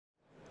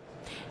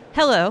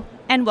Hello,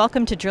 and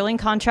welcome to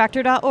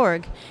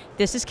drillingcontractor.org.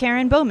 This is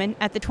Karen Bowman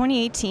at the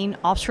 2018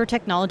 Offshore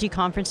Technology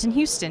Conference in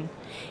Houston.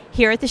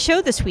 Here at the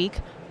show this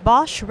week,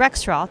 Bosch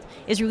Rexroth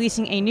is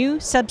releasing a new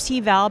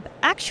subsea valve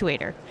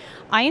actuator.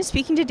 I am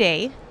speaking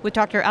today with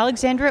Dr.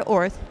 Alexandra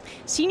Orth,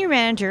 Senior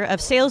Manager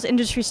of Sales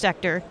Industry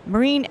Sector,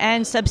 Marine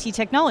and Subsea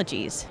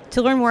Technologies,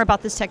 to learn more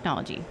about this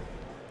technology.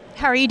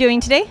 How are you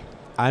doing today?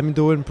 I'm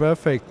doing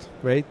perfect.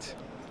 Great.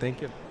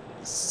 Thank you.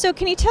 So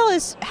can you tell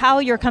us how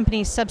your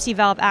company's subsea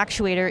valve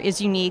actuator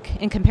is unique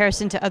in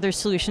comparison to other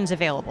solutions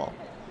available?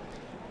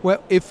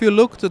 Well, if you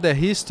look to the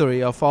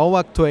history of all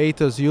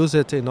actuators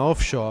used in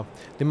offshore,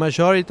 the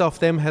majority of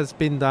them has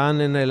been done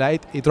in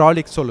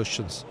hydraulic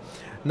solutions.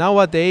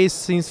 Nowadays,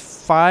 since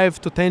 5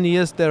 to 10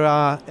 years, there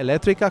are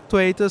electric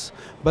actuators,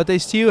 but they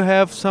still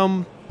have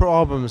some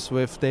problems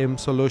with them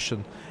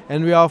solution.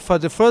 And we are for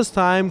the first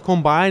time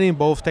combining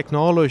both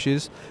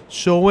technologies,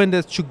 showing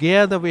that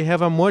together we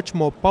have a much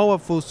more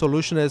powerful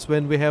solution as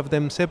when we have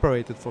them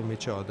separated from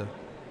each other.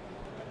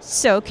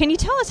 So can you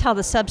tell us how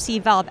the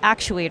subsea valve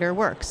actuator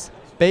works?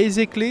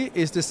 Basically,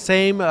 it's the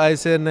same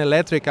as an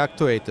electric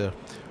actuator.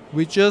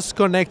 We just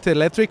connect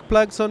electric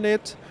plugs on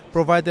it,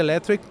 provide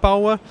electric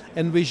power,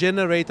 and we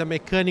generate a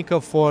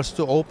mechanical force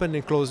to open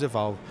and close the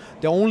valve.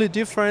 The only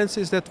difference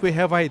is that we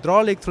have a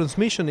hydraulic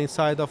transmission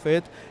inside of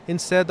it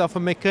instead of a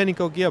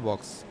mechanical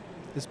gearbox.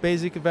 It's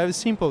basically a very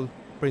simple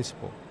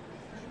principle.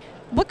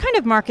 What kind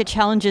of market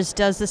challenges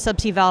does the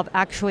subsea valve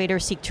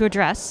actuator seek to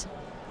address?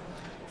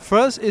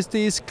 First is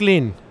this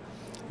clean.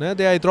 The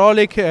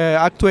hydraulic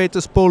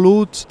actuators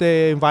pollute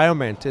the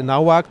environment, and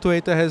our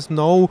actuator has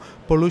no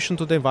pollution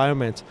to the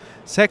environment.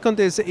 Second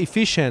is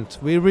efficient.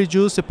 We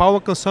reduce the power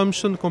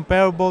consumption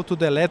comparable to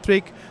the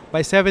electric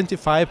by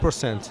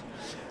 75%.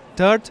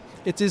 Third,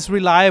 it is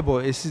reliable.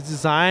 It's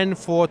designed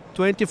for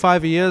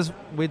 25 years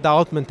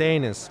without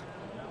maintenance.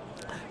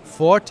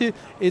 Fourth,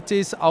 it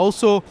is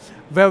also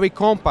very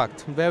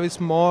compact, very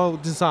small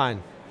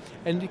design.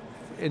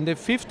 And the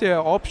fifth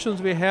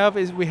options we have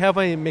is we have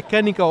a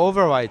mechanical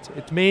override.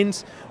 It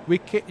means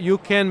you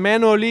can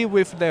manually,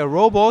 with the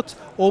robot,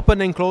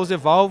 open and close the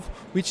valve,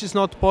 which is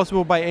not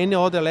possible by any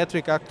other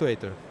electric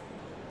actuator.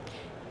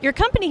 Your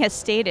company has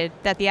stated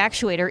that the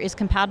actuator is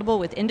compatible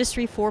with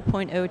Industry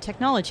 4.0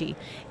 technology.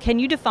 Can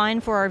you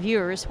define for our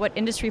viewers what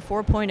Industry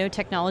 4.0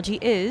 technology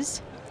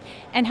is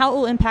and how it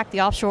will impact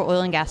the offshore oil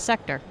and gas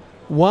sector?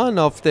 One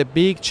of the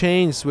big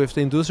changes with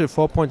the Industry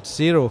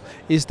 4.0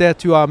 is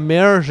that you are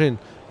merging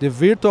the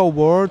virtual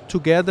world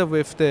together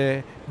with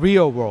the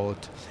real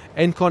world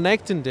and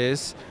connecting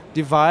this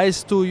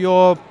device to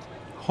your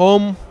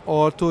home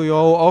or to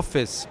your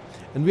office.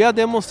 And we are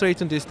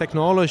demonstrating this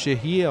technology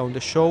here on the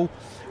show,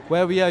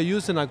 where we are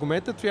using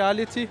augmented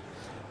reality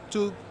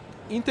to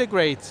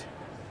integrate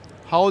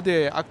how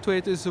the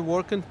actuator is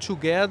working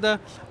together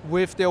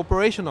with the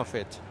operation of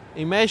it.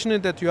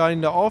 Imagining that you are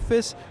in the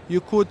office, you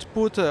could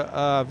put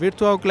a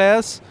virtual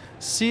glass,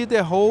 see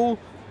the whole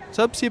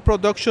subsea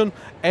production,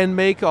 and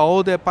make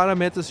all the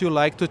parameters you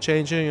like to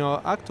change in your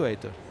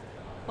actuator.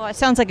 Well, it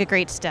sounds like a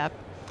great step.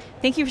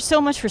 Thank you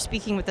so much for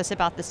speaking with us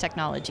about this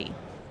technology.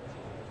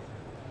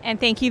 And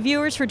thank you,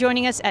 viewers, for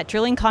joining us at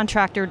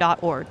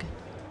drillingcontractor.org.